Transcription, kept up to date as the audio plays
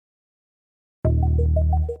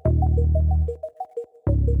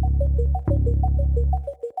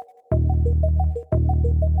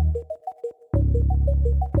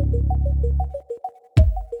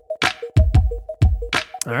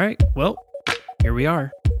right. Well, here we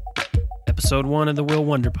are. Episode 1 of the Will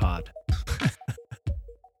Wonder Pod.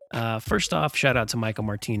 First off, shout out to Michael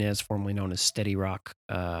Martinez, formerly known as Steady Rock,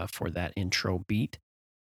 for that intro beat.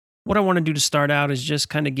 What I want to do to start out is just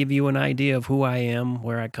kind of give you an idea of who I am,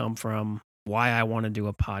 where I come from, why I want to do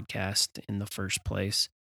a podcast in the first place.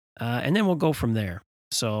 And then we'll go from there.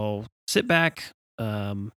 So sit back.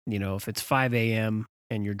 If it's 5 a.m.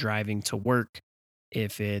 and you're driving to work,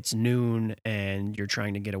 if it's noon and you're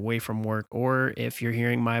trying to get away from work, or if you're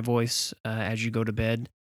hearing my voice as you go to bed,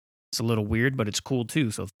 it's a little weird, but it's cool too.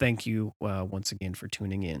 So thank you once again for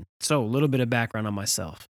tuning in. So a little bit of background on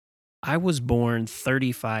myself. I was born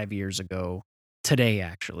 35 years ago, today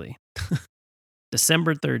actually,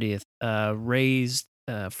 December 30th, raised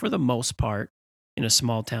for the most part in a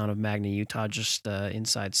small town of Magna, Utah, just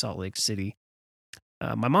inside Salt Lake City.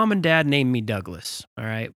 My mom and dad named me Douglas, all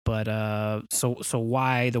right? But so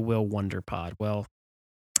why the Will Wonder Pod? Well,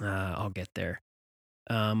 I'll get there.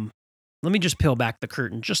 Let me just peel back the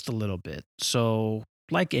curtain just a little bit. So,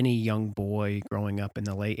 like any young boy growing up in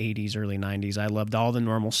the late 80s, early 90s, I loved all the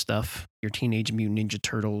normal stuff, your Teenage Mutant Ninja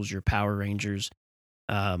Turtles, your Power Rangers,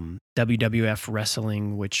 WWF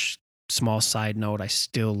wrestling, which, small side note, I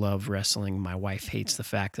still love wrestling. My wife hates the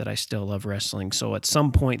fact that I still love wrestling. So, at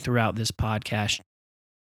some point throughout this podcast,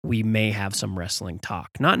 we may have some wrestling talk.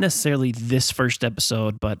 Not necessarily this first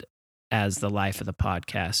episode, but as the life of the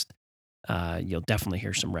podcast, you'll definitely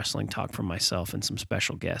hear some wrestling talk from myself and some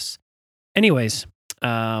special guests. Anyways,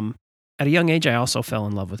 at a young age, I also fell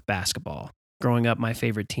in love with basketball. Growing up, my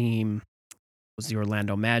favorite team was the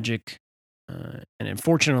Orlando Magic, and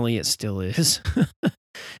unfortunately, it still is.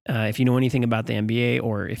 If you know anything about the NBA,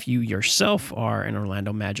 or if you yourself are an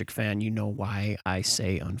Orlando Magic fan, you know why I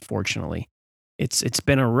say unfortunately. It's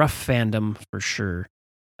been a rough fandom for sure.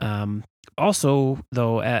 Also,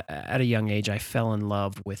 though, at a young age, I fell in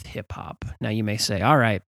love with hip hop. Now, you may say, all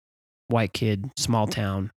right, white kid, small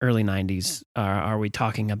town, early 90s. Are we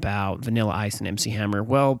talking about Vanilla Ice and MC Hammer?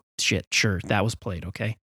 Well, shit, sure, that was played,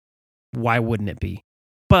 okay? Why wouldn't it be?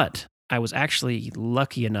 But I was actually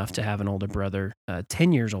lucky enough to have an older brother,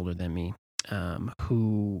 10 years older than me,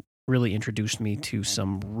 who really introduced me to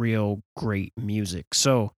some real great music.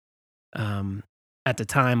 So, at the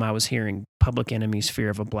time, I was hearing Public Enemy's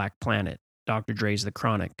Fear of a Black Planet, Dr. Dre's The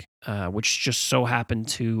Chronic, which just so happened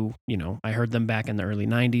to, I heard them back in the early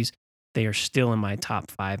 90s. They are still in my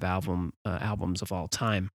top 5 albums of all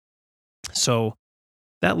time. So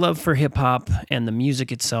that love for hip hop and the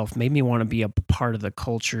music itself made me want to be a part of the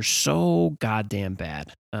culture so goddamn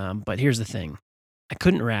bad. But here's the thing. I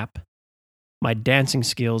couldn't rap. My dancing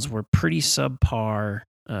skills were pretty subpar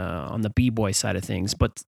on the b-boy side of things,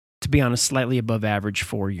 but to be honest, slightly above average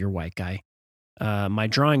for your white guy. My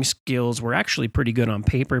drawing skills were actually pretty good on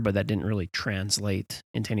paper, but that didn't really translate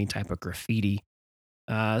into any type of graffiti.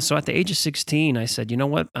 So at the age of 16, I said, you know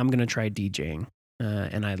what? I'm going to try DJing.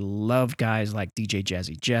 And I love guys like DJ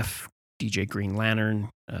Jazzy Jeff, DJ Green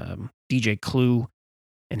Lantern, DJ Clue,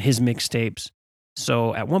 and his mixtapes.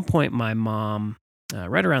 So at one point, my mom,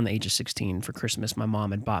 right around the age of 16 for Christmas, my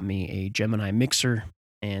mom had bought me a Gemini mixer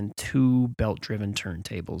and 2 belt-driven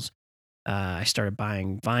turntables. I started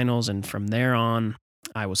buying vinyls, and from there on,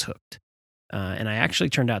 I was hooked. And I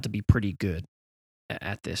actually turned out to be pretty good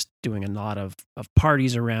at this, doing a lot of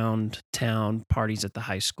parties around town, parties at the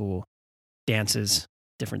high school, dances,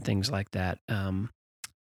 different things like that.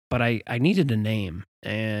 But I needed a name.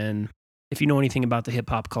 And if you know anything about the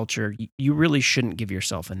hip-hop culture, you really shouldn't give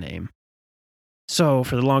yourself a name. So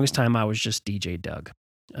for the longest time, I was just DJ Doug.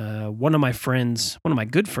 One of my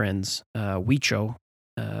good friends, Huicho,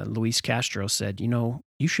 Luis Castro, said,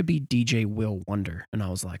 you should be DJ Will Wonder. And I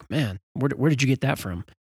was like, man, where did you get that from?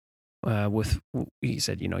 He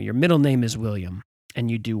said, your middle name is William and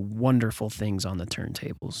you do wonderful things on the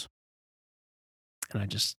turntables. And I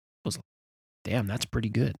just was like, damn, that's pretty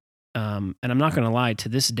good. And I'm not going to lie, to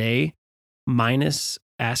this day, minus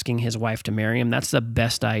asking his wife to marry him, that's the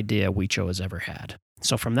best idea Huicho has ever had.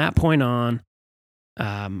 So from that point on,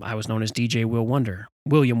 I was known as DJ Will Wonder,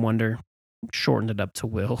 William Wonder, shortened it up to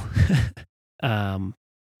Will.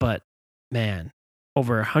 But man,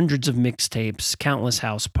 over hundreds of mixtapes, countless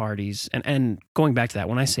house parties, and going back to that,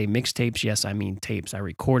 when I say mixtapes, yes, I mean tapes. I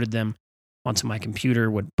recorded them onto my computer,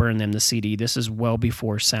 would burn them to CD. This is well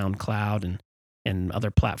before SoundCloud and other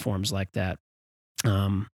platforms like that.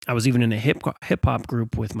 I was even in a hip hop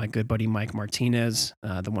group with my good buddy Mike Martinez,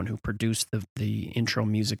 the one who produced the intro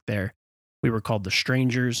music there. We were called The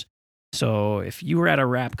Strangers. So if you were at a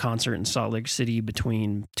rap concert in Salt Lake City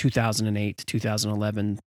between 2008 to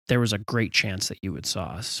 2011, there was a great chance that you would saw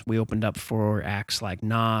us. We opened up for acts like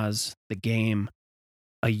Nas, The Game,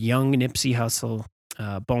 a young Nipsey Hussle,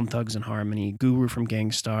 Bone Thugs and Harmony, Guru from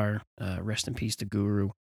Gangstar, rest in peace to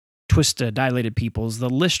Guru, Twista, Dilated Peoples. The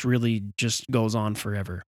list really just goes on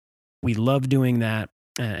forever. We love doing that.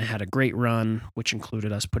 It had a great run, which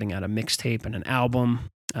included us putting out a mixtape and an album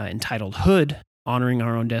entitled Hood, honoring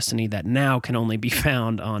our own destiny, that now can only be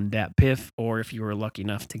found on Dat Piff, or if you were lucky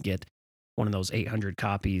enough to get one of those 800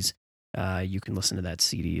 copies, you can listen to that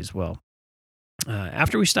CD as well.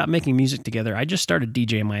 After we stopped making music together, I just started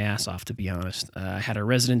DJing my ass off, to be honest. I had a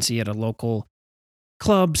residency at a local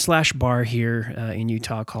club/bar here in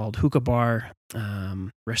Utah called Hookah Bar.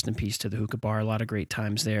 Rest in peace to the Hookah Bar. A lot of great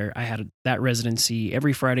times there. I had that residency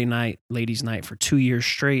every Friday night, ladies' night, for 2 years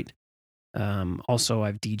straight. Also,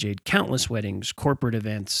 I've DJ'd countless weddings, corporate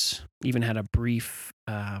events, even had a brief,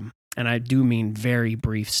 and I do mean very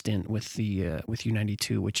brief stint with with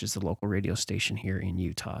U92, which is the local radio station here in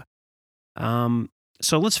Utah.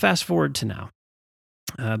 So let's fast forward to now.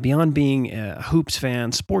 Beyond being a hoops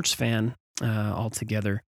fan, sports fan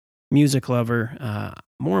altogether, music lover,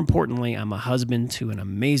 more importantly, I'm a husband to an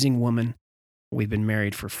amazing woman. We've been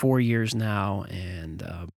married for 4 years now, and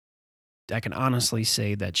I can honestly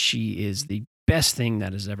say that she is the best thing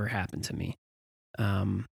that has ever happened to me.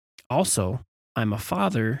 Also, I'm a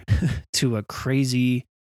father to a crazy,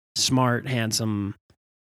 smart, handsome,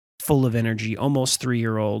 full of energy, almost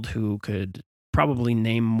 3-year-old who could probably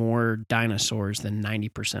name more dinosaurs than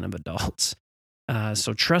 90% of adults.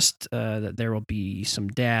 So trust that there will be some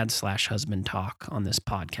dad/husband talk on this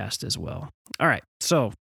podcast as well. All right,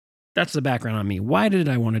 so that's the background on me. Why did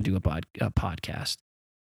I want to do a podcast?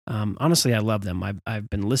 Honestly, I love them. I've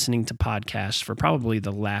been listening to podcasts for probably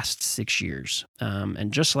the last 6 years.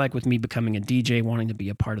 And just like with me becoming a DJ, wanting to be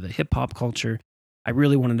a part of the hip hop culture, I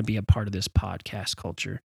really wanted to be a part of this podcast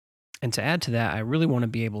culture. And to add to that, I really want to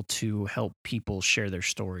be able to help people share their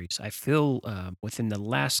stories. I feel within the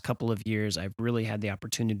last couple of years, I've really had the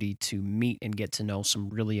opportunity to meet and get to know some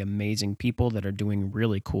really amazing people that are doing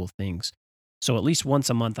really cool things. So at least once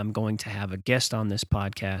a month, I'm going to have a guest on this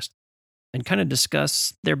podcast and kind of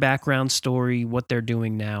discuss their background story, what they're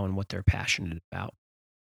doing now, and what they're passionate about.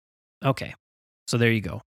 Okay, so there you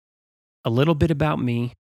go. A little bit about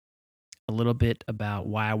me, a little bit about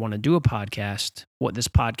why I want to do a podcast, what this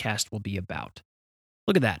podcast will be about.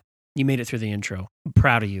 Look at that. You made it through the intro. I'm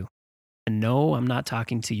proud of you. And no, I'm not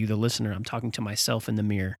talking to you, the listener. I'm talking to myself in the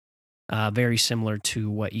mirror. Very similar to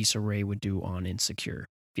what Issa Rae would do on Insecure.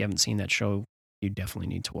 If you haven't seen that show, you definitely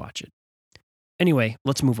need to watch it. Anyway,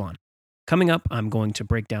 let's move on. Coming up, I'm going to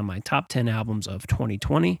break down my top 10 albums of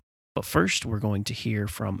 2020. But first, we're going to hear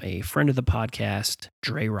from a friend of the podcast,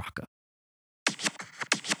 Dre Rocca.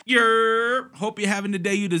 Hope you're having the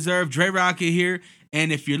day you deserve. Dre Rocca here.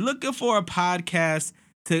 And if you're looking for a podcast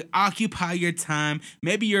to occupy your time,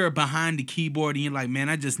 maybe you're behind the keyboard and you're like, man,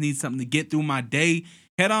 I just need something to get through my day,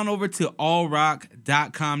 head on over to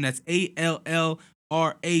allrock.com. That's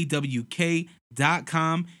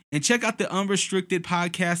ALLRAWK.com. And check out the Unrestricted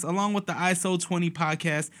podcast along with the ISO 20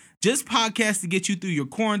 podcast. Just podcasts to get you through your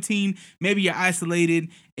quarantine. Maybe you're isolated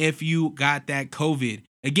if you got that COVID.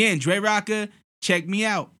 Again, Dre Rocca. Check me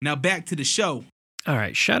out. Now back to the show. All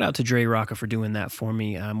right. Shout out to Dre Rocca for doing that for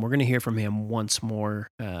me. We're going to hear from him once more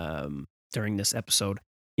during this episode.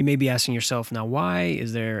 You may be asking yourself, now, why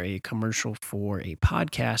is there a commercial for a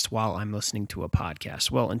podcast while I'm listening to a podcast?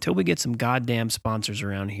 Well, until we get some goddamn sponsors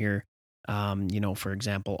around here, for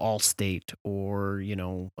example, Allstate or,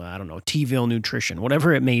 I don't know, T-Ville Nutrition,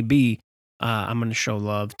 whatever it may be, I'm going to show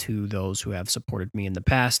love to those who have supported me in the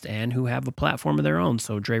past and who have a platform of their own.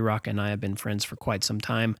 So Dre Rocca and I have been friends for quite some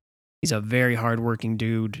time. He's a very hardworking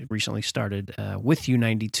dude. Recently started with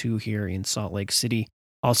U92 here in Salt Lake City.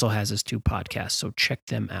 Also has his 2 podcasts, so check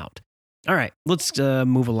them out. All right, let's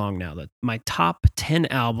move along now. My top 10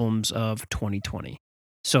 albums of 2020.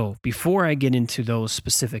 So before I get into those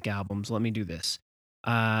specific albums, let me do this.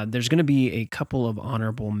 There's going to be a couple of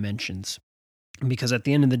honorable mentions, because at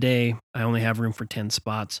the end of the day, I only have room for 10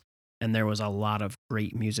 spots, and there was a lot of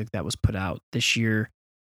great music that was put out this year,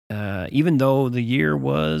 even though the year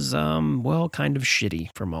was, kind of shitty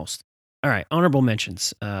for most. All right, honorable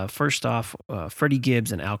mentions. First off, Freddie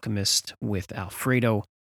Gibbs and Alchemist with Alfredo,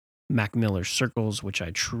 Mac Miller's Circles, which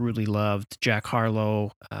I truly loved, Jack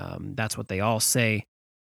Harlow, That's What They All Say,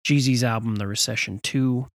 Jeezy's album, The Recession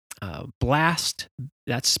 2, Blast,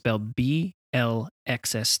 that's spelled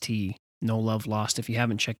BLXST, No Love Lost. If you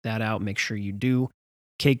haven't checked that out, make sure you do.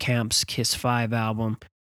 K-Camp's Kiss 5 album.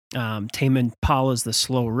 Tame Impala's The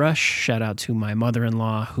Slow Rush. Shout out to my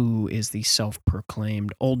mother-in-law, who is the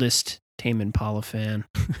self-proclaimed oldest Tame Impala fan.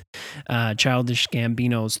 Childish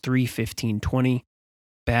Gambino's 3:15:20.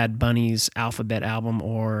 Bad Bunny's Alphabet album,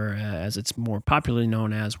 or as it's more popularly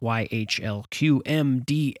known as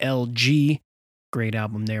YHLQMDLG. Great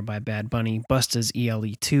album there by Bad Bunny. Busta's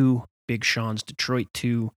ELE2, Big Sean's Detroit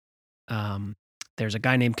 2. There's a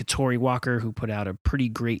guy named Katori Walker who put out a pretty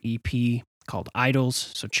great EP called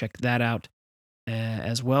Idols, so check that out.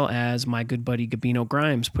 As well as my good buddy Gabino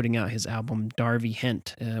Grimes putting out his album Darby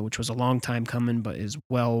Hent, which was a long time coming, but is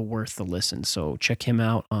well worth the listen. So check him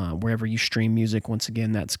out wherever you stream music. Once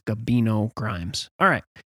again, that's Gabino Grimes. All right,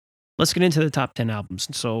 let's get into the top 10 albums.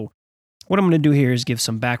 So what I'm going to do here is give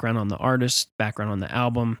some background on the artist, background on the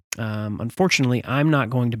album. Unfortunately, I'm not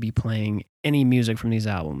going to be playing any music from these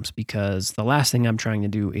albums because the last thing I'm trying to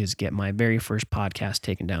do is get my very first podcast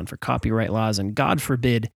taken down for copyright laws, and God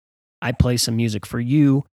forbid I play some music for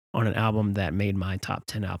you on an album that made my top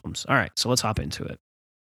 10 albums. All right, so let's hop into it.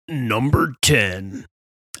 Number 10.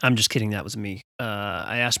 I'm just kidding. That was me.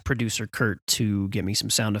 I asked producer Kurt to get me some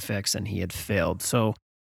sound effects and he had failed. So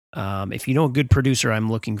if you know a good producer,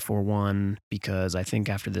 I'm looking for one because I think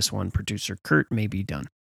after this one, producer Kurt may be done.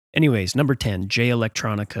 Anyways, number 10, Jay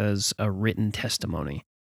Electronica's A Written Testimony.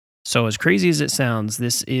 So as crazy as it sounds,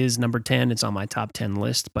 this is number 10. It's on my top 10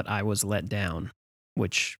 list, but I was let down,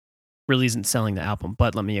 which really isn't selling the album,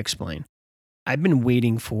 but let me explain. I've been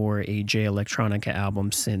waiting for a Jay Electronica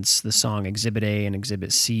album since the song Exhibit A and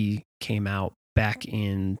Exhibit C came out back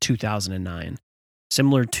in 2009.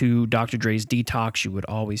 Similar to Dr. Dre's Detox, you would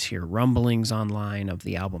always hear rumblings online of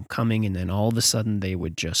the album coming, and then all of a sudden they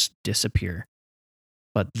would just disappear.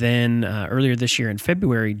 But then earlier this year in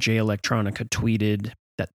February, Jay Electronica tweeted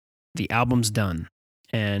that the album's done,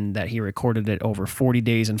 and that he recorded it over 40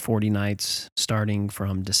 days and 40 nights starting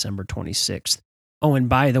from December 26th. Oh, and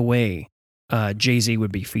by the way, Jay-Z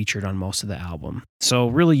would be featured on most of the album. So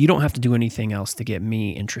really, you don't have to do anything else to get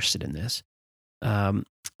me interested in this.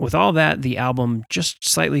 With all that, the album just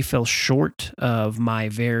slightly fell short of my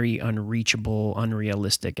very unreachable,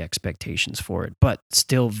 unrealistic expectations for it, but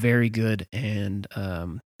still very good, and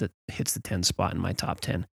that hits the 10 spot in my top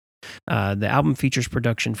 10. The album features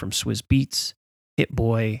production from Swizz Beatz, Hit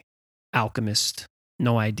Boy, Alchemist,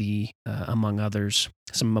 No ID, among others.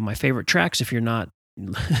 Some of my favorite tracks, if you're not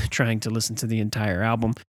trying to listen to the entire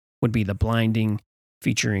album, would be The Blinding,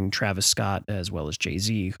 featuring Travis Scott, as well as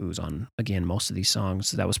Jay-Z, who's on, again, most of these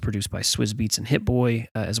songs. That was produced by Swizz Beatz and Hit Boy,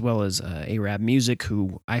 as well as A-Rab Music,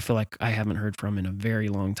 who I feel like I haven't heard from in a very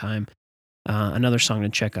long time. Another song to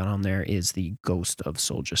check out on there is The Ghost of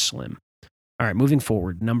Soulja Slim. All right, moving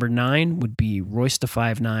forward. Number 9 would be Royce da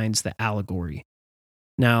 5'9's The Allegory.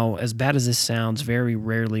 Now, as bad as this sounds, very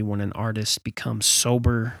rarely when an artist becomes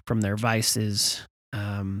sober from their vices,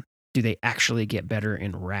 do they actually get better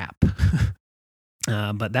in rap.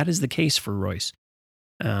 But that is the case for Royce.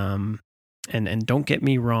 And don't get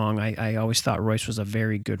me wrong, I always thought Royce was a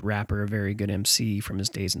very good rapper, a very good MC from his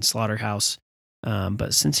days in Slaughterhouse.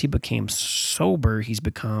 But since he became sober, he's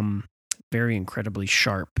become very incredibly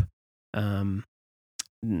sharp. And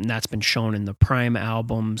that's been shown in the Prime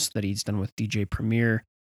albums that he's done with DJ Premier,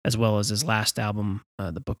 as well as his last album,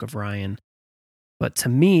 The Book of Ryan. But to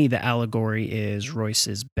me, The Allegory is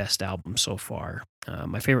Royce's best album so far.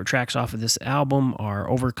 My favorite tracks off of this album are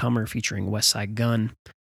Overcomer featuring Westside Gunn,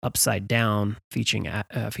 Upside Down featuring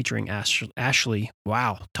Ashley.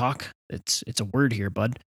 Wow, talk. It's a word here,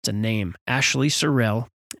 bud. It's a name. Ashley Sorrell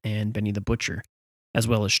and Benny the Butcher, as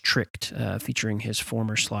well as Tricked, featuring his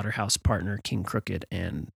former Slaughterhouse partner, King Crooked.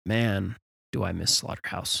 And man, do I miss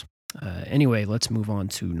Slaughterhouse. Anyway, let's move on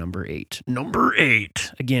to number 8. Number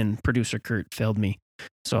 8. Again, producer Kurt failed me,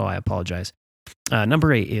 so I apologize.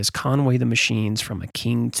 Number 8 is Conway the Machines From a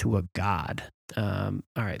King to a God. All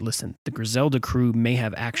right, listen. The Griselda crew may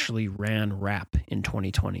have actually ran rap in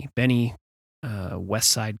 2020. Benny,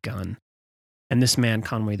 Westside Gunn, and this man,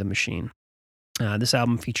 Conway the Machine. This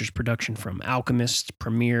album features production from Alchemist,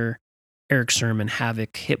 Premier, Eric Sermon,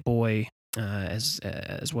 Havoc, Hit Boy, as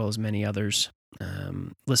well as many others.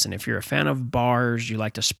 Listen, if you're a fan of bars, you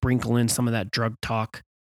like to sprinkle in some of that drug talk,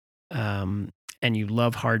 and you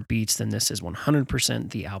love hard beats, then this is 100%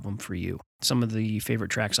 the album for you. Some of the favorite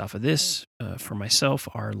tracks off of this, for myself,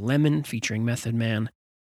 are Lemon featuring Method Man,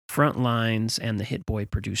 Front Lines, and the Hit Boy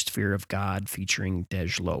produced Fear of God featuring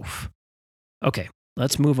Dej Loaf. Okay,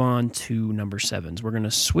 let's move on to number 7s. We're going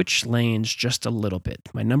to switch lanes just a little bit.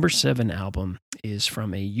 My number 7 album is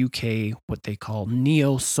from a UK, what they call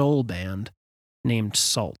neo soul band named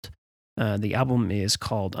Salt. The album is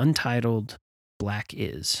called Untitled Black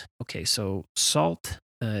Is. Okay, so Salt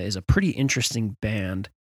is a pretty interesting band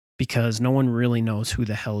because no one really knows who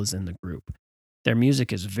the hell is in the group. Their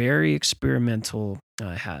music is very experimental,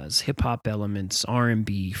 has hip hop elements,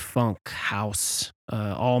 R&B, funk, house,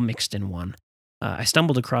 all mixed in one. I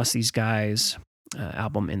stumbled across these guys'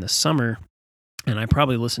 album in the summer, and I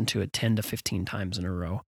probably listened to it 10 to 15 times in a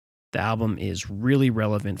row. The album is really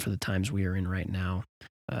relevant for the times we are in right now,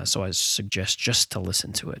 so I suggest just to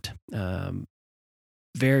listen to it.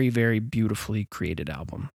 Very, very beautifully created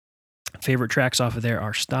album. Favorite tracks off of there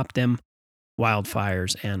are Stop Them,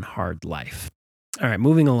 Wildfires, and Hard Life. All right,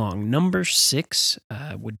 moving along. Number 6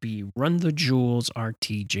 would be Run the Jewels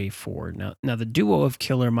RTJ4. Now, the duo of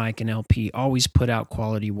Killer Mike and LP always put out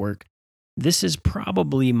quality work. This is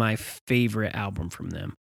probably my favorite album from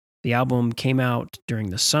them. The album came out during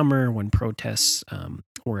the summer when protests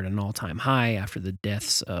were at an all-time high after the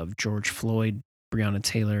deaths of George Floyd, Breonna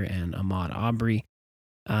Taylor, and Ahmaud Arbery.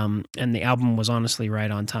 And the album was honestly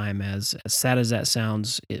right on time. As sad as that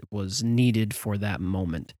sounds, it was needed for that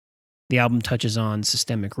moment. The album touches on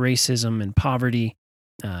systemic racism and poverty,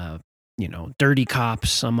 dirty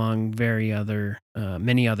cops, among many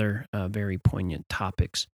other very poignant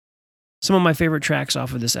topics. Some of my favorite tracks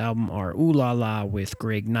off of this album are Ooh La La with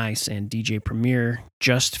Greg Nice and DJ Premier,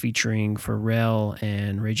 Just featuring Pharrell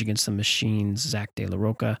and Rage Against the Machine's Zach De La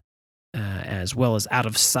Roca, as well as Out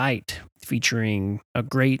of Sight featuring a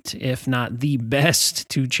great, if not the best,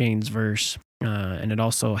 2 Chainz verse. And it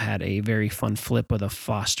also had a very fun flip with a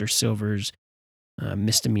Foster Silvers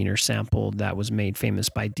misdemeanor sample that was made famous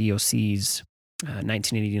by DOC's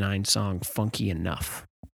 1989 song Funky Enough.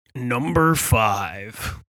 Number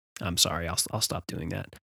 5. I'm sorry, I'll stop doing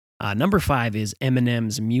that. Number 5 is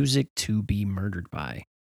Eminem's Music to Be Murdered By.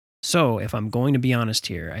 So if I'm going to be honest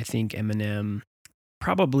here, I think Eminem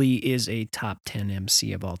probably is a top 10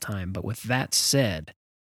 MC of all time. But with that said,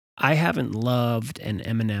 I haven't loved an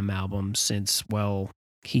Eminem album since,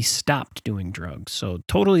 he stopped doing drugs. So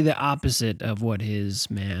totally the opposite of what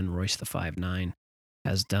his man, Royce the 5'9",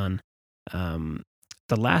 has done.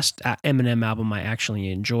 The last Eminem album I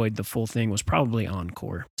actually enjoyed the full thing was probably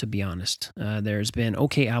Encore, to be honest. There's been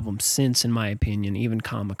okay albums since, in my opinion. Even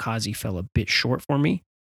Kamikaze fell a bit short for me.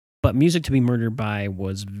 But Music to Be Murdered By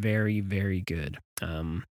was very, very good.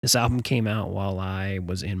 This album came out while I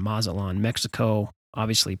was in Mazatlan, Mexico,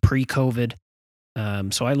 obviously pre-COVID.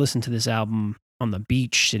 So I listened to this album on the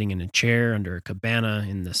beach, sitting in a chair under a cabana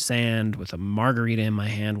in the sand with a margarita in my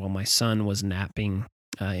hand while my son was napping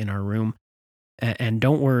in our room. And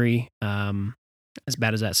don't worry, as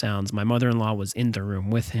bad as that sounds, my mother-in-law was in the room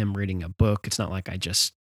with him reading a book. It's not like I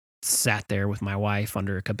just sat there with my wife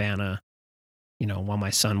under a cabana, while my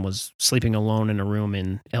son was sleeping alone in a room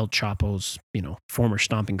in El Chapo's, former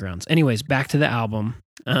stomping grounds. Anyways, back to the album.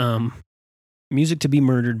 Music to Be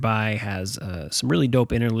Murdered By has some really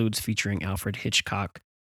dope interludes featuring Alfred Hitchcock.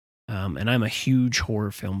 And I'm a huge horror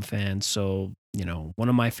film fan, so one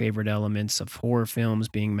of my favorite elements of horror films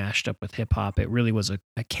being mashed up with hip hop, it really was a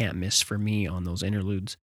can't miss for me on those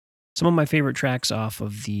interludes. Some of my favorite tracks off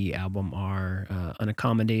of the album are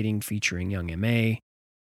Unaccommodating featuring Young M.A.,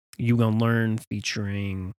 You Gon' Learn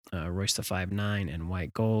featuring Royce the 5'9" and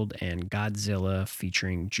White Gold, and Godzilla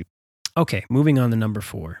featuring Juke. Okay, moving on to number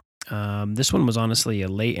 4. This one was honestly a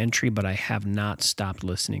late entry, but I have not stopped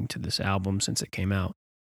listening to this album since it came out.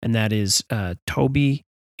 And that is Toby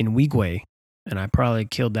Nwigwe. And I probably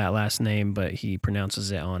killed that last name, but he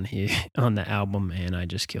pronounces it on the album, and I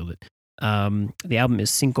just killed it. The album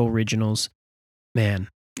is Cinco Originals. Man,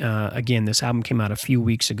 again, this album came out a few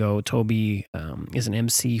weeks ago. Toby is an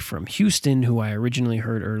MC from Houston who I originally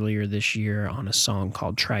heard earlier this year on a song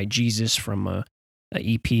called Try Jesus from a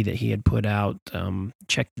EP that he had put out.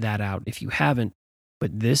 Check that out if you haven't.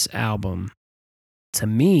 But this album, to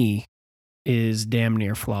me, is damn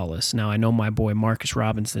near flawless. Now, I know my boy Marcus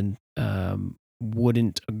Robinson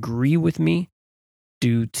wouldn't agree with me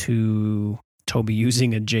due to Toby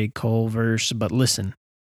using a J. Cole verse, but listen,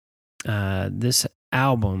 this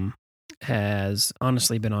album has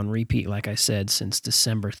honestly been on repeat, like I said, since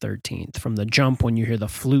December 13th. From the jump when you hear the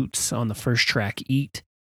flutes on the first track, Eat,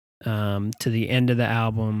 to the end of the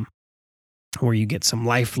album where you get some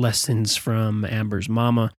life lessons from Amber's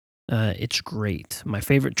mama. It's great. My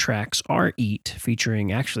favorite tracks are Eat,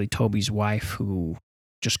 featuring actually Toby's wife, who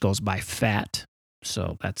just goes by Fat.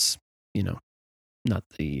 So that's, not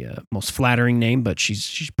the most flattering name, but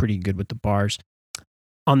she's pretty good with the bars.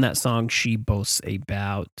 On that song, she boasts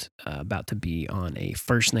about to be on a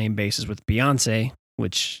first name basis with Beyonce,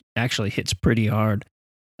 which actually hits pretty hard.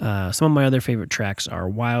 Some of my other favorite tracks are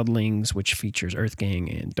Wildlings, which features Earth Gang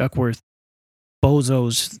and Duckworth.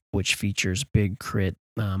 Bozos, which features Big Crit.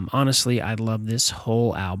 Honestly, I love this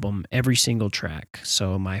whole album, every single track.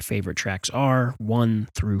 So my favorite tracks are 1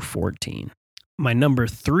 through 14. My number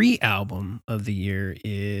 3 album of the year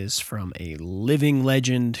is from a living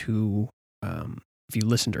legend who, if you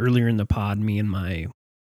listened earlier in the pod, me and my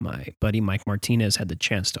buddy Mike Martinez had the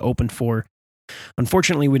chance to open for.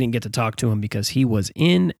 Unfortunately, we didn't get to talk to him because he was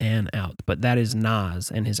in and out, but that is Nas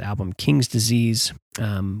and his album King's Disease,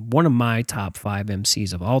 one of my top 5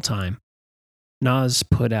 MCs of all time. Nas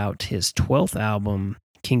put out his 12th album,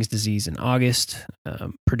 King's Disease, in August,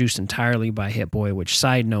 produced entirely by Hit Boy, which,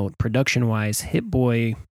 side note, production-wise, Hit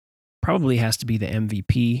Boy probably has to be the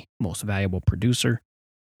MVP, most valuable producer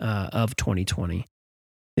of 2020.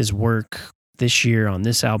 His work this year on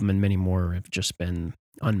this album and many more have just been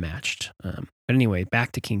unmatched. But anyway,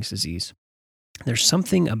 back to King's Disease. There's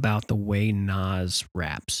something about the way Nas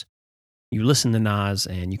raps. You listen to Nas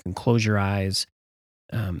and you can close your eyes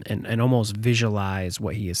and almost visualize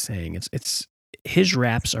what he is saying. It's his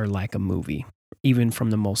raps are like a movie, even from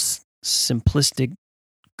the most simplistic,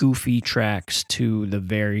 goofy tracks to the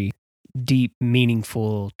very deep,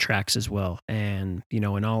 meaningful tracks as well. And, in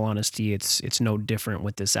all honesty, it's no different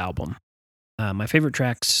with this album. My favorite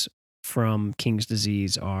tracks from King's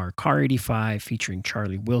Disease are Car 85 featuring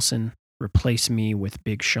Charlie Wilson, Replace Me with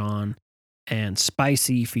Big Sean, and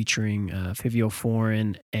Spicy featuring Fivio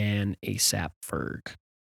Foreign and ASAP Ferg.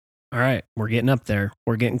 All right, we're getting up there.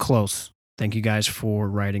 We're getting close. Thank you guys for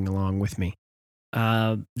riding along with me.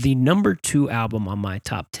 The number 2 album on my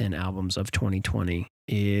top 10 albums of 2020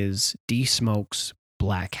 is D Smoke's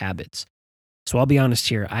Black Habits. So I'll be honest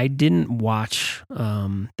here, I didn't watch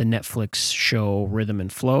the Netflix show Rhythm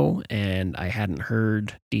and Flow, and I hadn't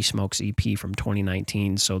heard D Smoke's EP from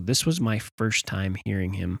 2019, so this was my first time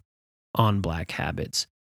hearing him on Black Habits.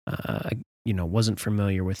 Wasn't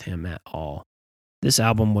familiar with him at all. This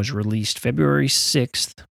album was released February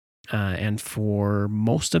 6th, and for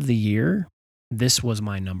most of the year, this was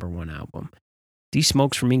my number 1 album. D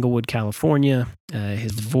Smoke's from Inglewood, California.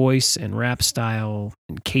 His voice and rap style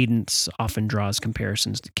and cadence often draws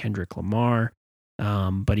comparisons to Kendrick Lamar,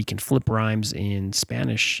 but he can flip rhymes in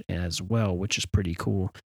Spanish as well, which is pretty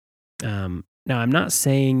cool. Now, I'm not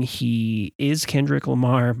saying he is Kendrick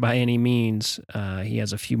Lamar by any means. He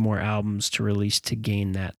has a few more albums to release to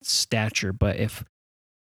gain that stature, but if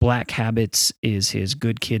Black Habits is his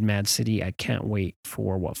Good Kid, Mad City, I can't wait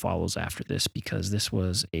for what follows after this because this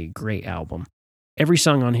was a great album. Every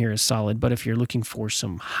song on here is solid, but if you're looking for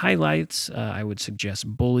some highlights, I would suggest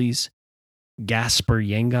Bullies, Gasper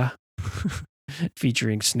Yenga,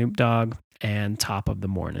 featuring Snoop Dogg, and Top of the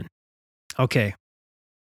Morning. Okay,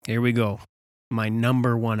 here we go. My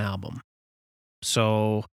number 1 album.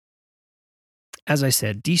 So, as I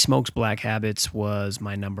said, D Smoke's Black Habits was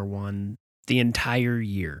my number 1 the entire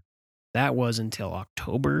year. That was until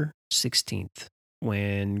October 16th,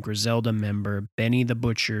 when Griselda member Benny the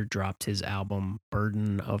Butcher dropped his album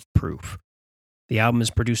Burden of Proof. The album is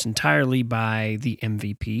produced entirely by the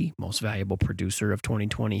MVP, most valuable producer of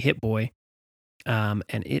 2020, Hit Boy, and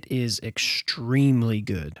it is extremely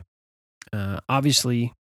good.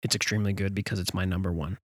 Obviously, it's extremely good because it's my number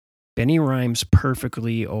 1. Benny rhymes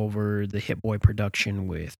perfectly over the Hit Boy production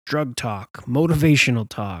with drug talk, motivational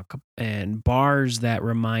talk, and bars that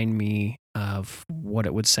remind me of what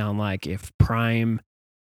it would sound like if prime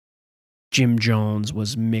Jim Jones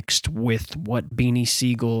was mixed with what Beanie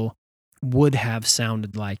Siegel would have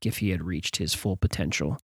sounded like if he had reached his full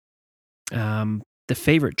potential. The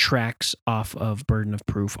favorite tracks off of Burden of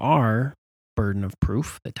Proof are Burden of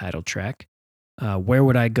Proof, the title track, Where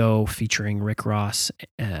Would I Go featuring Rick Ross,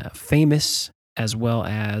 Famous, as well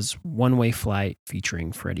as One Way Flight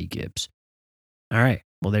featuring Freddie Gibbs. All right,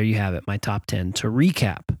 well, there you have it, my top 10. To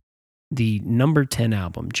recap, the number 10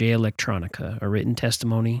 album, Jay Electronica, A Written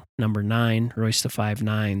Testimony. Number 9, Royce the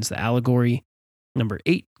 5'9's The Allegory. Number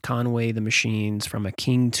 8, Conway the Machines, From a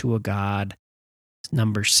King to a God.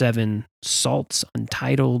 Number 7, Salt's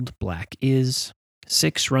Untitled, Black Is.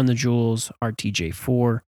 6, Run the Jewels,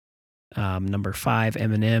 RTJ4. Number 5,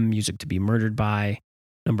 Eminem, Music to be Murdered By.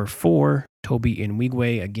 Number 4, Toby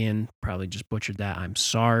Nwigwe, again, probably just butchered that, I'm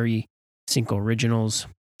sorry. Cinco Originals.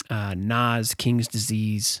 Nas, King's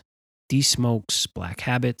Disease. D Smoke's Black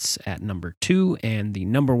Habits at number 2. And the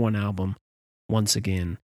number 1 album, once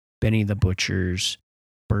again, Benny the Butcher's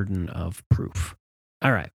Burden of Proof.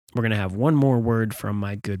 All right, we're going to have one more word from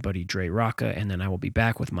my good buddy Dre Rocca, and then I will be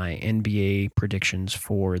back with my NBA predictions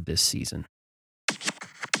for this season.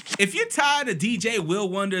 If you're tired of DJ Will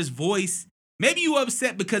Wonder's voice, maybe you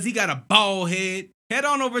upset because he got a bald head, head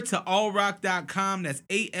on over to allrock.com, that's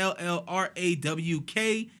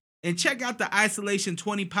ALLRAWK, and check out the Isolation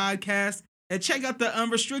 20 podcast, and check out the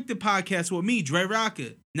Unrestricted podcast with me, Dre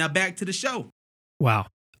Rocca. Now back to the show. Wow.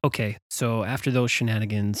 Okay, so after those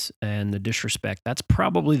shenanigans and the disrespect, that's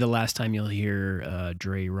probably the last time you'll hear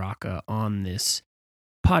Dre Rocca on this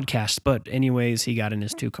podcast. But anyways, he got in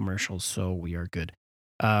his 2 commercials, so we are good.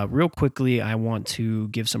 Real quickly, I want to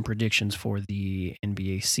give some predictions for the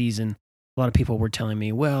NBA season. A lot of people were telling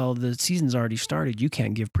me, well, the season's already started. You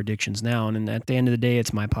can't give predictions now. And at the end of the day,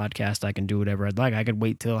 it's my podcast. I can do whatever I'd like. I could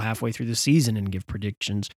wait till halfway through the season and give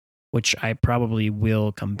predictions, which I probably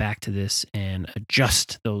will come back to this and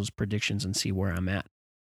adjust those predictions and see where I'm at.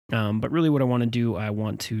 But really, what I want to do, I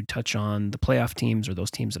want to touch on the playoff teams, or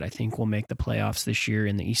those teams that I think will make the playoffs this year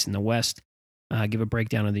in the East and the West. Give a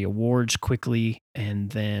breakdown of the awards quickly, and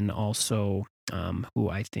then also who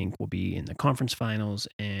I think will be in the conference finals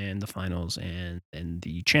and the finals and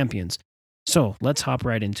the champions. So let's hop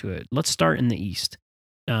right into it. Let's start in the East.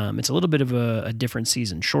 It's a little bit of a different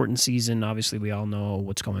season, shortened season. Obviously, we all know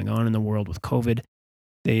what's going on in the world with COVID.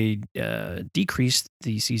 They decreased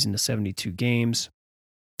the season to 72 games,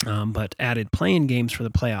 but added play-in games for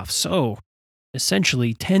the playoffs. So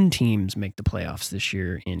essentially, 10 teams make the playoffs this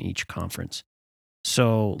year in each conference.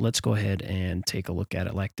 So let's go ahead and take a look at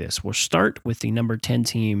it like this. We'll start with the number 10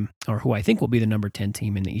 team, or who I think will be the number 10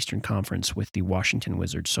 team in the Eastern Conference, with the Washington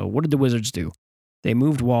Wizards. So what did the Wizards do? They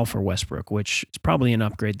moved Wall for Westbrook, which is probably an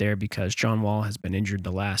upgrade there because John Wall has been injured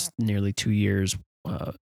the last nearly 2 years.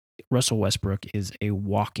 Russell Westbrook is a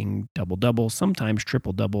walking double-double, sometimes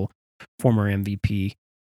triple-double, former MVP.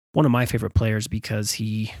 One of my favorite players because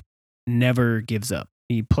he never gives up.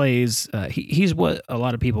 He plays, he's what a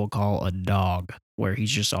lot of people call a dog, where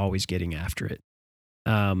he's just always getting after it.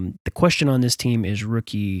 The question on this team is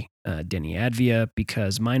rookie Denny Advia,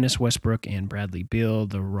 because minus Westbrook and Bradley Beal,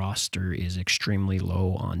 the roster is extremely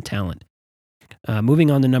low on talent.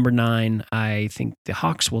 Moving on to number 9, I think the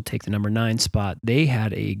Hawks will take the number 9 spot. They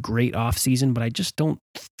had a great offseason, but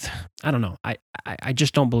I don't know. I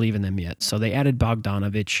just don't believe in them yet. So they added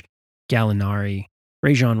Bogdanovich, Gallinari,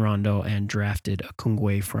 Rajon Rondo, and drafted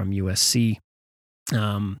Okungwe from USC.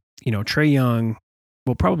 Trae Young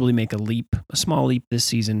will probably make a small leap this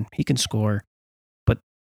season. He can score, but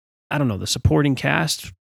I don't know. The supporting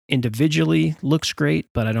cast individually looks great,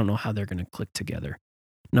 but I don't know how they're going to click together.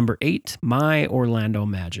 Number 8, my Orlando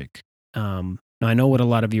Magic. Now, I know what a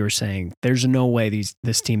lot of you are saying. There's no way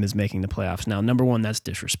this team is making the playoffs. Now, number 1, that's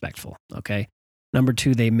disrespectful, okay? Number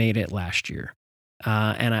 2, they made it last year.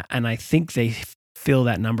 And I think they fill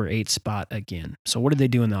that number 8 spot again. So what did they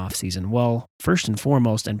do in the offseason? Well, first and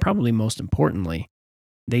foremost, and probably most importantly,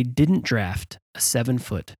 they didn't draft a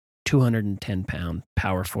 7-foot, 210-pound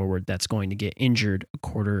power forward that's going to get injured a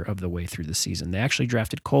quarter of the way through the season. They actually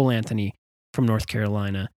drafted Cole Anthony from North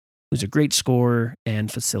Carolina, who's a great scorer and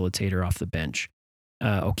facilitator off the bench.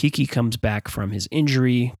 Okeke comes back from his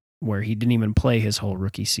injury, where he didn't even play his whole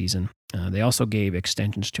rookie season. They also gave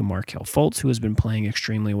extensions to Markelle Fultz, who has been playing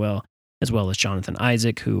extremely well as Jonathan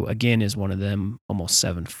Isaac, who again is one of them, almost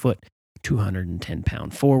 7-foot,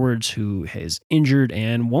 210-pound forwards who is injured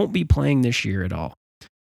and won't be playing this year at all.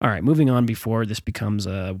 All right, moving on before this becomes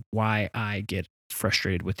why I get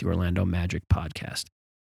frustrated with the Orlando Magic podcast.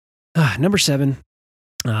 Number 7,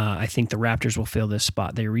 I think the Raptors will fill this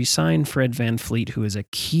spot. They re-signed Fred VanVleet, who is a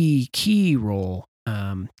key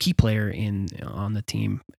player on the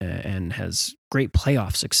team and has great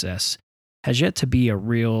playoff success. Has yet to be a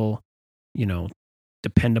real,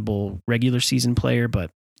 dependable regular season player,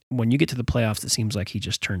 but when you get to the playoffs, it seems like he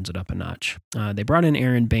just turns it up a notch. They brought in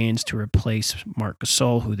Aaron Baines to replace Marc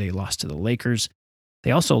Gasol, who they lost to the Lakers.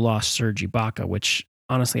 They also lost Serge Ibaka, which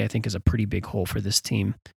honestly I think is a pretty big hole for this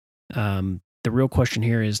team. The real question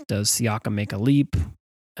here is, does Siakam make a leap?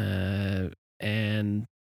 And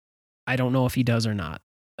I don't know if he does or not.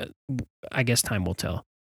 I guess time will tell.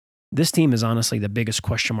 This team is honestly the biggest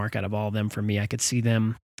question mark out of all of them for me. I could see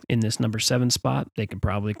them in this number 7 spot. They could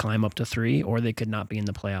probably climb up to 3, or they could not be in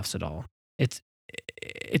the playoffs at all.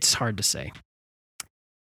 It's hard to say.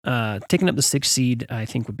 Taking up the 6th seed, I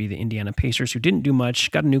think, would be the Indiana Pacers, who didn't do much,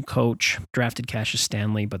 got a new coach, drafted Cassius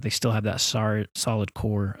Stanley, but they still have that solid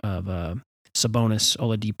core of Sabonis,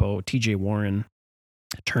 Oladipo, TJ Warren,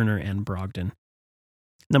 Turner, and Brogdon.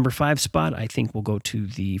 Number 5 spot, I think, will go to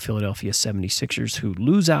the Philadelphia 76ers, who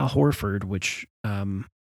lose Al Horford, which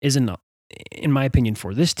isn't, in my opinion,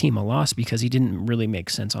 for this team a loss because he didn't really make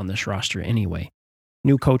sense on this roster anyway.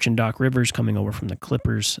 New coach in Doc Rivers coming over from the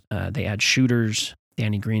Clippers. They add shooters,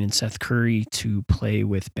 Danny Green and Seth Curry, to play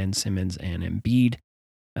with Ben Simmons and Embiid.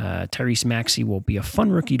 Tyrese Maxey will be a fun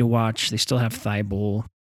rookie to watch. They still have Thibault.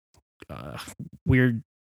 Weird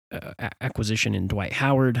acquisition in Dwight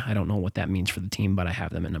Howard. I don't know what that means for the team, but I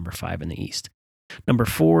have them at number 5 in the East. Number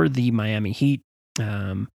 4, the Miami Heat.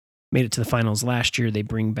 Made it to the finals last year. They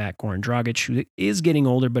bring back Goran Dragic, who is getting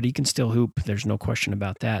older, but he can still hoop. There's no question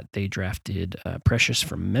about that. They drafted Precious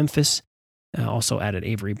from Memphis. Also added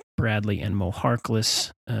Avery Bradley and Mo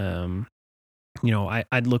Harkless.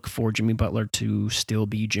 I'd look for Jimmy Butler to still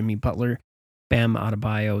be Jimmy Butler. Bam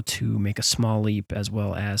Adebayo to make a small leap, as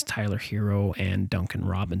well as Tyler Hero and Duncan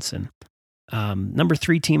Robinson. Number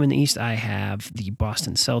 3 team in the East, I have the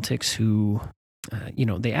Boston Celtics, who,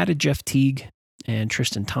 they added Jeff Teague and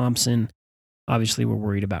Tristan Thompson. Obviously, we're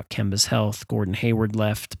worried about Kemba's health. Gordon Hayward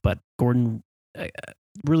left, but Gordon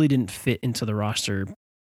really didn't fit into the roster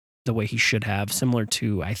the way he should have, similar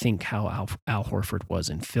to, I think, how Al Horford was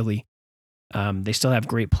in Philly. They still have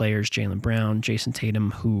great players, Jaylen Brown, Jason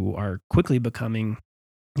Tatum, who are quickly becoming,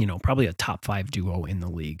 probably a top 5 duo in the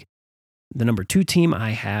league. The number 2 team,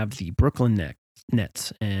 I have the Brooklyn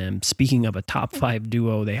Nets. And speaking of a top 5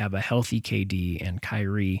 duo, they have a healthy KD and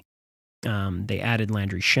Kyrie. They added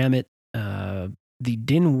Landry Shamet. The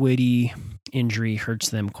Dinwiddie injury hurts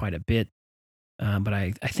them quite a bit, but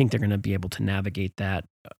I think they're going to be able to navigate that.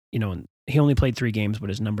 He only played 3 games, but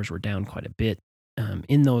his numbers were down quite a bit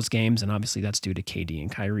in those games, and obviously that's due to KD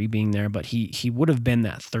and Kyrie being there, but he would have been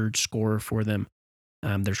that third scorer for them.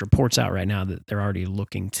 There's reports out right now that they're already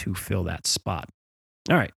looking to fill that spot.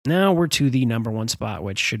 All right, now we're to the number 1 spot,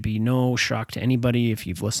 which should be no shock to anybody if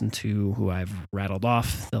you've listened to who I've rattled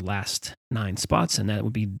off the last 9 spots, and that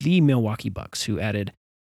would be the Milwaukee Bucks, who added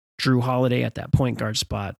Drew Holiday at that point guard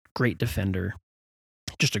spot. Great defender,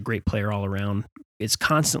 just a great player all around. It's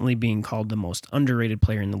constantly being called the most underrated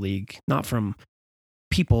player in the league, not from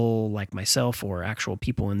people like myself or actual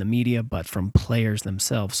people in the media, but from players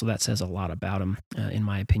themselves. So that says a lot about him, in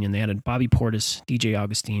my opinion. They added Bobby Portis, DJ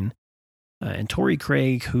Augustine, and Torrey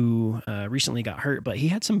Craig, who recently got hurt, but he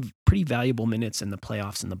had some pretty valuable minutes in the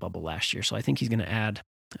playoffs in the bubble last year. So I think he's going to add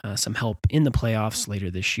some help in the playoffs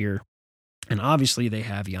later this year. And obviously they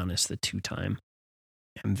have Giannis, the 2-time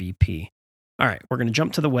MVP. All right, we're going to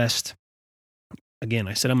jump to the West. Again,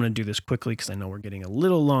 I said I'm going to do this quickly because I know we're getting a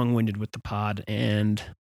little long-winded with the pod. And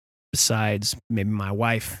besides maybe my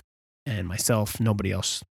wife and myself, nobody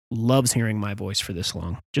else loves hearing my voice for this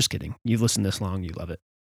long. Just kidding. You've listened this long, you love it.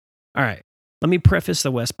 All right, let me preface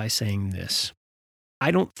the West by saying this.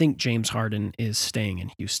 I don't think James Harden is staying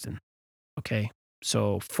in Houston, okay?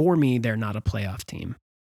 So for me, they're not a playoff team.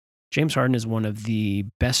 James Harden is one of the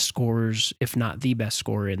best scorers, if not the best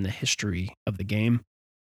scorer in the history of the game.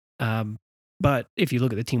 But if you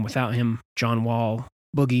look at the team without him, John Wall,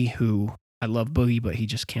 Boogie, who I love Boogie, but he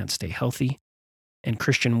just can't stay healthy, and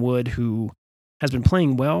Christian Wood, who has been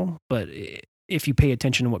playing well, but if you pay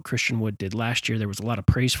attention to what Christian Wood did last year, there was a lot of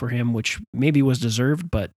praise for him, which maybe was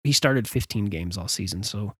deserved, but he started 15 games all season.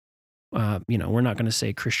 So, we're not going to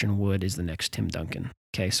say Christian Wood is the next Tim Duncan.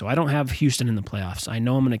 Okay, so I don't have Houston in the playoffs. I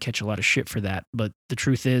know I'm going to catch a lot of shit for that, but the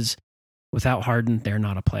truth is, without Harden, they're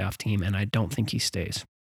not a playoff team, and I don't think he stays.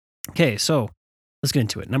 Okay, so let's get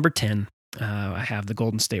into it. Number 10, I have the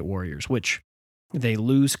Golden State Warriors, which they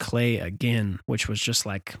lose Clay again, which was just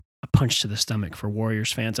like a punch to the stomach for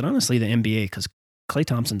Warriors fans, and honestly the NBA, because Klay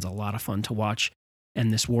Thompson's a lot of fun to watch,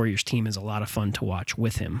 and this Warriors team is a lot of fun to watch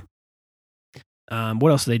with him.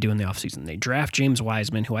 What else do they do in the offseason? They draft James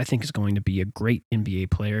Wiseman, who I think is going to be a great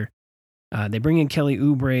NBA player. They bring in Kelly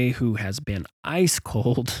Oubre, who has been ice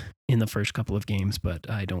cold in the first couple of games, but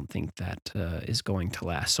I don't think that is going to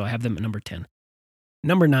last. So I have them at number 10.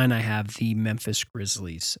 Number 9, I have the Memphis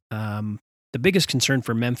Grizzlies. The biggest concern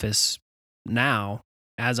for Memphis now,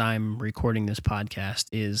 as I'm recording this podcast,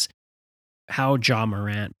 is how Ja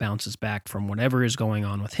Morant bounces back from whatever is going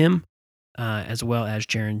on with him, as well as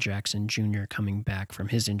Jaren Jackson Jr. coming back from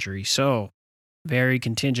his injury. So very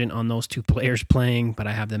contingent on those 2 players playing, but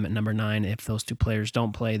I have them at number 9. If those 2 players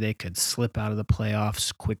don't play, they could slip out of the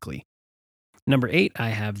playoffs quickly. Number 8, I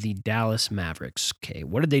have the Dallas Mavericks. Okay,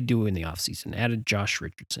 what did they do in the offseason? Added Josh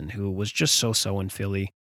Richardson, who was just so-so in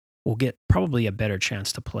Philly. Will get probably a better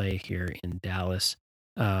chance to play here in Dallas.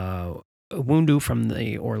 Wundu from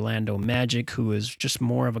the Orlando Magic, who is just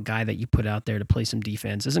more of a guy that you put out there to play some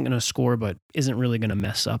defense. Isn't going to score, but isn't really going to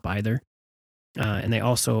mess up either. And they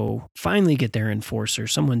also finally get their enforcer,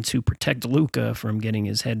 someone to protect Luka from getting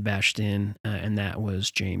his head bashed in, and that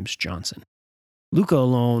was James Johnson. Luka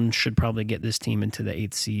alone should probably get this team into the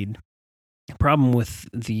 8th seed. The problem with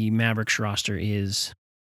the Mavericks roster is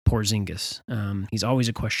Porzingis. He's always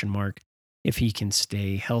a question mark if he can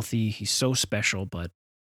stay healthy. He's so special, but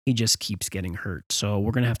he just keeps getting hurt. So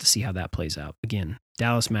we're going to have to see how that plays out. Again,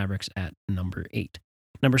 Dallas Mavericks at number 8.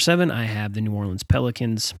 Number 7, I have the New Orleans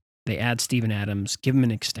Pelicans. They add Steven Adams, give him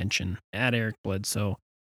an extension, add Eric Bledsoe,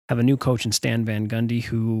 have a new coach in Stan Van Gundy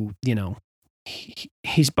who,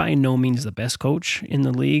 he's by no means the best coach in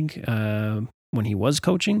the league when he was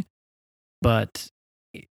coaching, but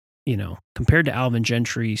compared to Alvin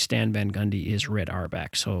Gentry, Stan Van Gundy is Red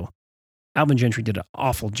Auerbach. So Alvin Gentry did an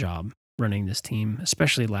awful job running this team,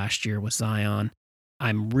 especially last year with Zion.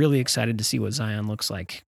 I'm really excited to see what Zion looks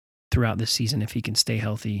like throughout this season if he can stay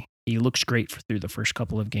healthy. He looks great through the first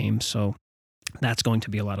couple of games, so that's going to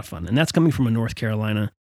be a lot of fun. And that's coming from a North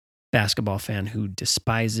Carolina basketball fan who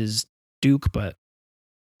despises Duke, but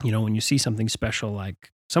when you see someone special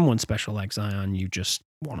like Zion, you just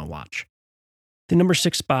want to watch. The number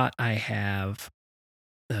 6 spot, I have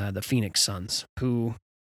the Phoenix Suns, who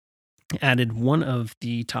added one of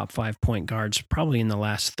the top 5 point guards probably in the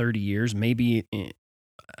last 30 years, maybe,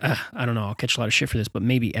 I don't know, I'll catch a lot of shit for this, but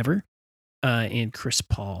maybe ever, in Chris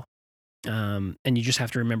Paul. And you just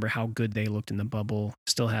have to remember how good they looked in the bubble.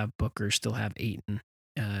 Still have Booker, still have Ayton.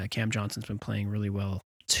 Cam Johnson's been playing really well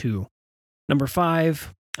too. Number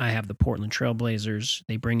 5, I have the Portland Trailblazers.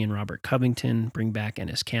 They bring in Robert Covington, bring back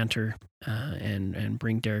Enes Kanter, and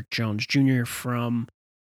bring Derek Jones Jr. from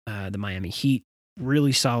the Miami Heat.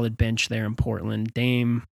 Really solid bench there in Portland.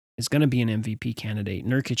 Dame is going to be an MVP candidate.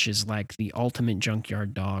 Nurkic is like the ultimate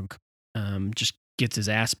junkyard dog. Just gets his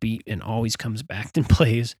ass beat and always comes back and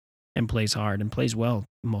plays hard and plays well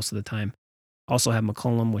most of the time. Also have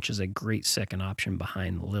McCollum, which is a great second option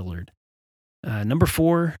behind Lillard. Number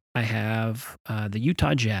 4, I have the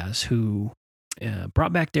Utah Jazz, who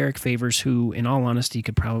brought back Derek Favors, who, in all honesty,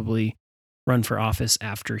 could probably run for office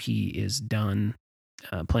after he is done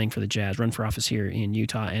playing for the Jazz, run for office here in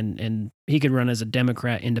Utah, and he could run as a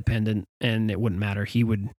Democrat, independent, and it wouldn't matter. He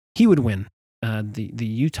would win. The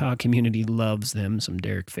Utah community loves them some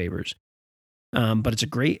Derek Favors. But it's a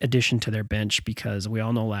great addition to their bench because we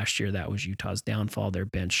all know last year that was Utah's downfall. Their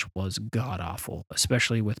bench was god-awful,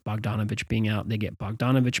 especially with Bogdanovich being out. They get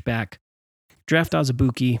Bogdanovich back, draft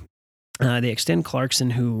Azubuike. They extend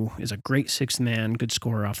Clarkson, who is a great sixth man, good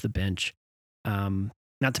scorer off the bench.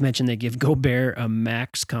 Not to mention they give Gobert a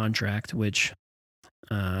max contract, which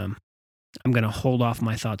I'm going to hold off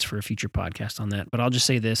my thoughts for a future podcast on that. But I'll just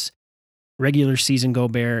say this. Regular season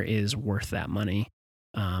Gobert is worth that money.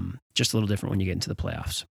 Just a little different when you get into the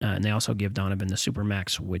playoffs. And they also give Donovan the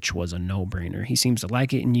Supermax, which was a no-brainer. He seems to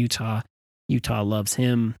like it in Utah. Utah loves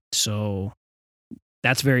him. So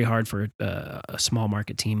that's very hard for a small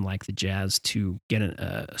market team like the Jazz to get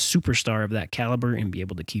a superstar of that caliber and be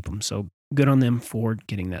able to keep him. So good on them for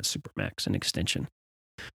getting that Supermax and extension.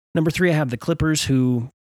 Number 3, I have the Clippers, who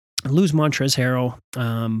lose Montrezl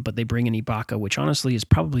Harrell, but they bring in Ibaka, which honestly is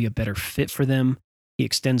probably a better fit for them. He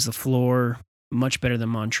extends the floor much better than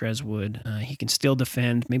Montrez would. He can still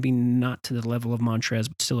defend, maybe not to the level of Montrez,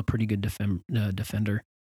 but still a pretty good defender.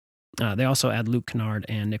 They also add Luke Kennard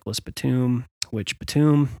and Nicholas Batum, which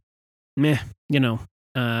Batum, he's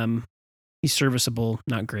serviceable,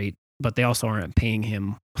 not great, but they also aren't paying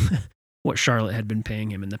him what Charlotte had been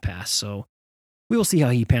paying him in the past. So we will see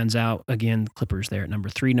how he pans out. Again, the Clippers there at number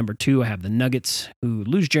 3. Number 2, I have the Nuggets, who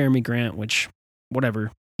lose Jeremy Grant, which,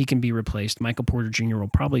 whatever, he can be replaced. Michael Porter Jr. will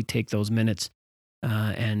probably take those minutes.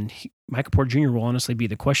 Michael Porter Jr. will honestly be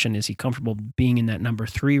the question. Is he comfortable being in that number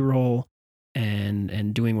 3 role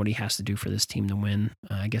and doing what he has to do for this team to win?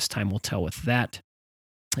 I guess time will tell with that.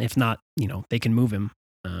 If not, they can move him.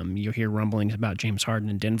 You'll hear rumblings about James Harden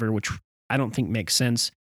in Denver, which I don't think makes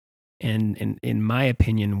sense. And in my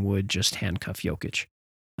opinion, would just handcuff Jokic.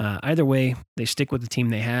 Either way, they stick with the team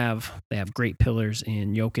they have. They have great pillars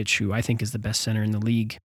in Jokic, who I think is the best center in the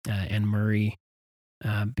league, and Murray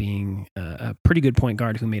being a pretty good point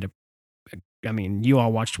guard who made you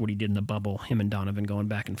all watched what he did in the bubble, him and Donovan going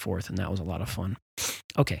back and forth, and that was a lot of fun.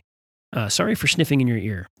 Okay. Sorry for sniffing in your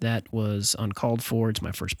ear. That was uncalled for. It's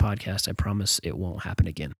my first podcast. I promise it won't happen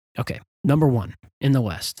again. Okay. Number 1 in the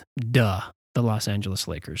West. The Los Angeles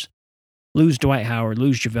Lakers. Lose Dwight Howard,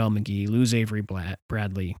 lose JaVale McGee, lose Avery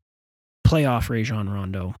Bradley, playoff Rajon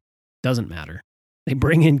Rondo. Doesn't matter. They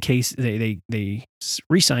bring in they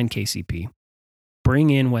re-sign KCP,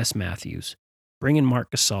 bring in Wes Matthews, bring in Marc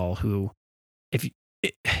Gasol, who,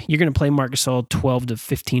 you're going to play Marc Gasol 12 to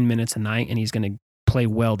 15 minutes a night, and he's going to play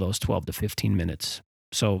well those 12 to 15 minutes.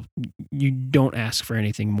 So you don't ask for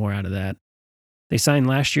anything more out of that. They signed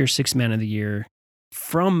last year's 6th man of the year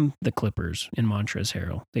from the Clippers in Montrezl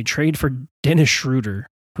Harrell. They trade for Dennis Schroeder,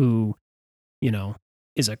 who,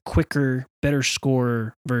 is a quicker, better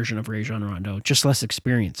scorer version of Rajon Rondo, just less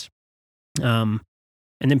experience. And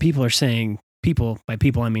then people are saying, by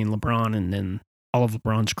people I mean LeBron and then all of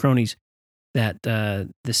LeBron's cronies, that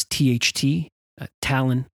this THT,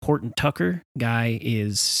 Talon Horton Tucker guy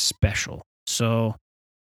is special. So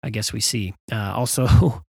I guess we see.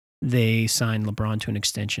 Also, they signed LeBron to an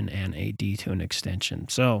extension and AD to an extension.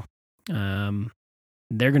 So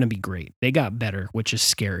they're going to be great. They got better, which is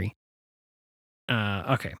scary.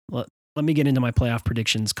 Okay, let me get into my playoff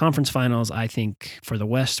predictions. Conference finals, I think for the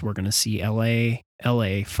West, we're going to see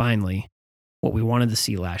LA finally, what we wanted to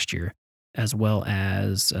see last year, as well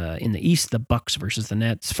as in the East, the Bucks versus the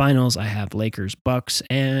Nets. Finals, I have Lakers, Bucks,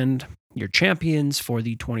 and your champions for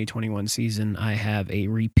the 2021 season, I have a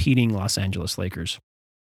repeating Los Angeles Lakers.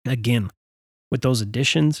 Again, with those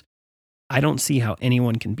additions, I don't see how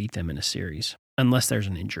anyone can beat them in a series unless there's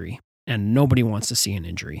an injury, and nobody wants to see an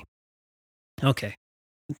injury. Okay,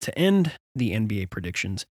 to end the NBA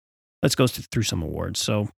predictions, let's go through some awards.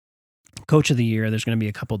 So, Coach of the Year, there's going to be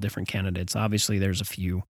a couple different candidates. Obviously, there's a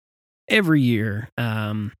few every year.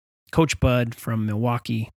 Coach Bud from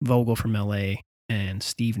Milwaukee, Vogel from LA, and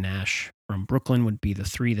Steve Nash from Brooklyn would be the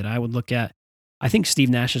three that I would look at. I think Steve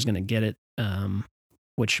Nash is going to get it,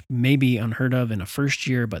 which may be unheard of in a first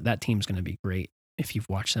year, but that team's going to be great if you've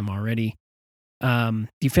watched them already.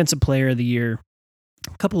 Defensive Player of the Year,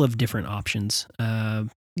 a couple of different options.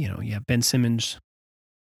 You have Ben Simmons,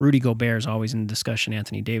 Rudy Gobert is always in the discussion.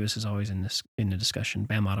 Anthony Davis is always in the discussion.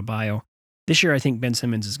 Bam Adebayo. This year, I think Ben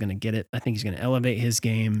Simmons is going to get it. I think he's going to elevate his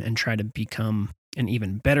game and try to become an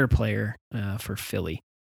even better player for Philly.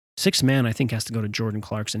 Sixth man, I think, has to go to Jordan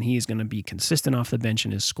Clarkson. He is going to be consistent off the bench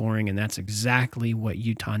in his scoring, and that's exactly what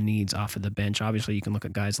Utah needs off of the bench. Obviously, you can look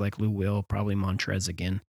at guys like Lou Will, probably Montrez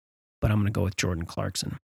again, but I'm going to go with Jordan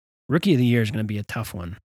Clarkson. Rookie of the Year is going to be a tough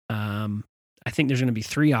one. I think there's going to be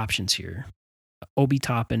three options here. Obi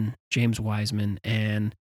Toppin, James Wiseman,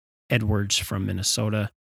 and Edwards from Minnesota.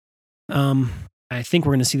 I think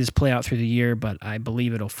we're going to see this play out through the year, but I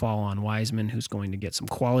believe it'll fall on Wiseman, who's going to get some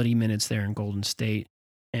quality minutes there in Golden State.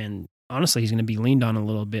 And honestly, he's going to be leaned on a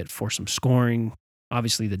little bit for some scoring,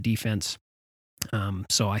 obviously the defense.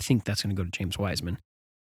 So I think that's going to go to James Wiseman.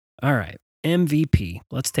 All right, MVP.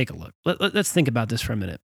 Let's take a look. Let's think about this for a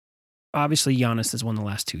minute. Obviously, Giannis has won the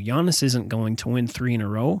last two. Giannis isn't going to win 3 in a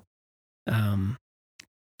row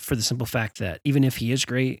for the simple fact that even if he is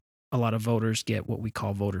great, a lot of voters get what we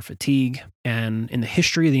call voter fatigue. And in the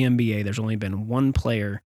history of the NBA, there's only been one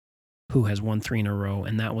player who has won 3 in a row,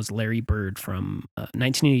 and that was Larry Bird from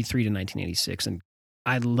 1983 to 1986. And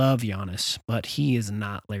I love Giannis, but he is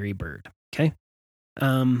not Larry Bird, okay?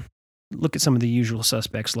 Look at some of the usual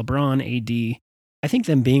suspects. LeBron, AD. I think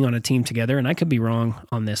them being on a team together, and I could be wrong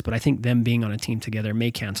on this, but I think them being on a team together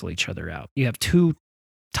may cancel each other out. You have 2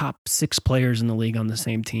 top 6 players in the league on the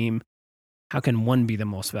same team. How can one be the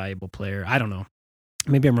most valuable player? I don't know.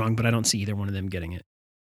 Maybe I'm wrong, but I don't see either one of them getting it.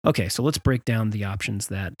 Okay, so let's break down the options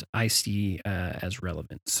that I see as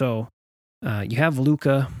relevant. So you have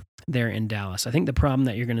Luka there in Dallas. I think the problem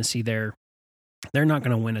that you're going to see there, they're not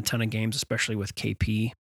going to win a ton of games, especially with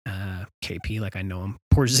KP. KP, like I know him.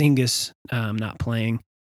 Porzingis not playing,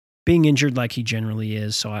 being injured like he generally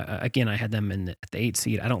is. So I had them at the 8th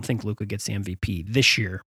seed. I don't think Luka gets the MVP this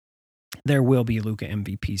year. There will be Luka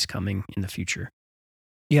MVPs coming in the future.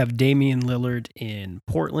 You have Damian Lillard in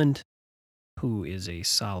Portland, who is a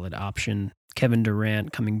solid option. Kevin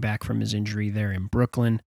Durant coming back from his injury there in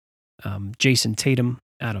Brooklyn. Jason Tatum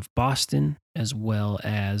out of Boston, as well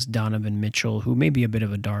as Donovan Mitchell, who may be a bit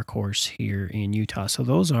of a dark horse here in Utah. So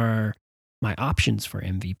those are my options for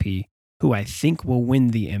MVP. Who I think will win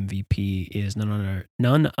the MVP is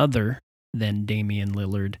none other than Damian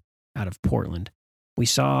Lillard out of Portland. We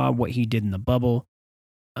saw what he did in the bubble,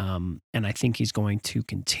 and I think he's going to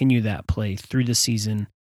continue that play through the season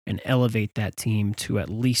and elevate that team to at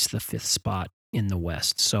least the 5th spot in the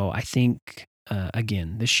West. So I think,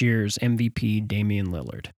 again, this year's MVP, Damian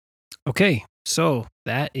Lillard. Okay, so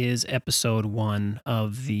that is episode 1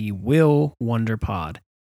 of the Will Wonder Pod.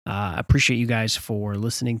 I appreciate you guys for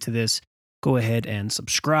listening to this. Go ahead and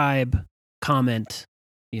subscribe, comment,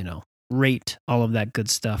 rate, all of that good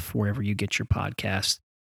stuff wherever you get your podcast.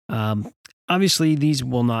 Obviously, these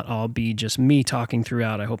will not all be just me talking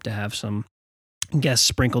throughout. I hope to have some guests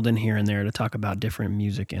sprinkled in here and there to talk about different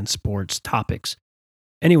music and sports topics.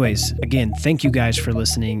 Anyways, again, thank you guys for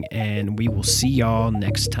listening, and we will see y'all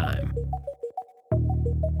next time.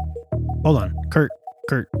 Hold on, Kurt.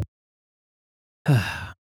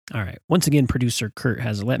 All right. Once again, producer Kurt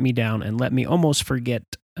has let me down and let me almost forget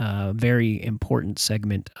a very important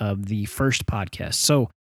segment of the first podcast. So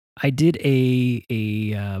I did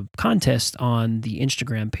a contest on the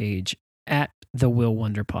Instagram page at the Will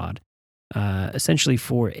Wonder Pod, essentially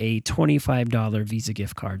for a $25 Visa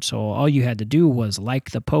gift card. So all you had to do was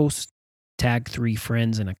like the post, tag 3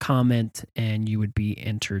 friends in a comment, and you would be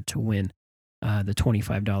entered to win the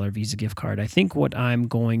 $25 Visa gift card. I think what I'm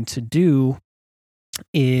going to do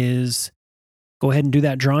is go ahead and do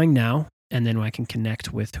that drawing now, and then I can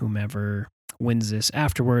connect with whomever wins this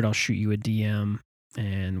afterward. I'll shoot you a DM,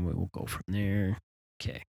 and we will go from there.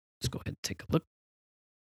 Okay, let's go ahead and take a look.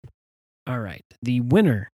 All right, the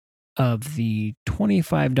winner of the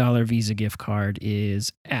 $25 Visa gift card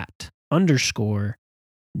is at _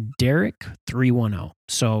 Derek310.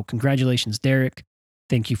 So congratulations, Derek.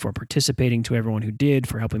 Thank you for participating, to everyone who did,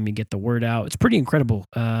 for helping me get the word out. It's pretty incredible.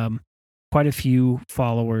 Quite a few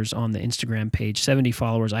followers on the Instagram page, 70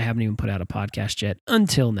 followers. I haven't even put out a podcast yet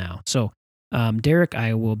until now. So Derek,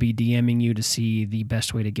 I will be DMing you to see the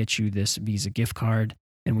best way to get you this Visa gift card,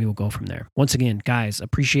 and we will go from there. Once again, guys,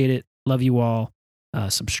 appreciate it. Love you all.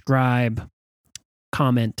 Subscribe,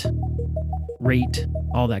 comment, rate,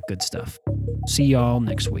 all that good stuff. See y'all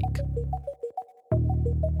next week.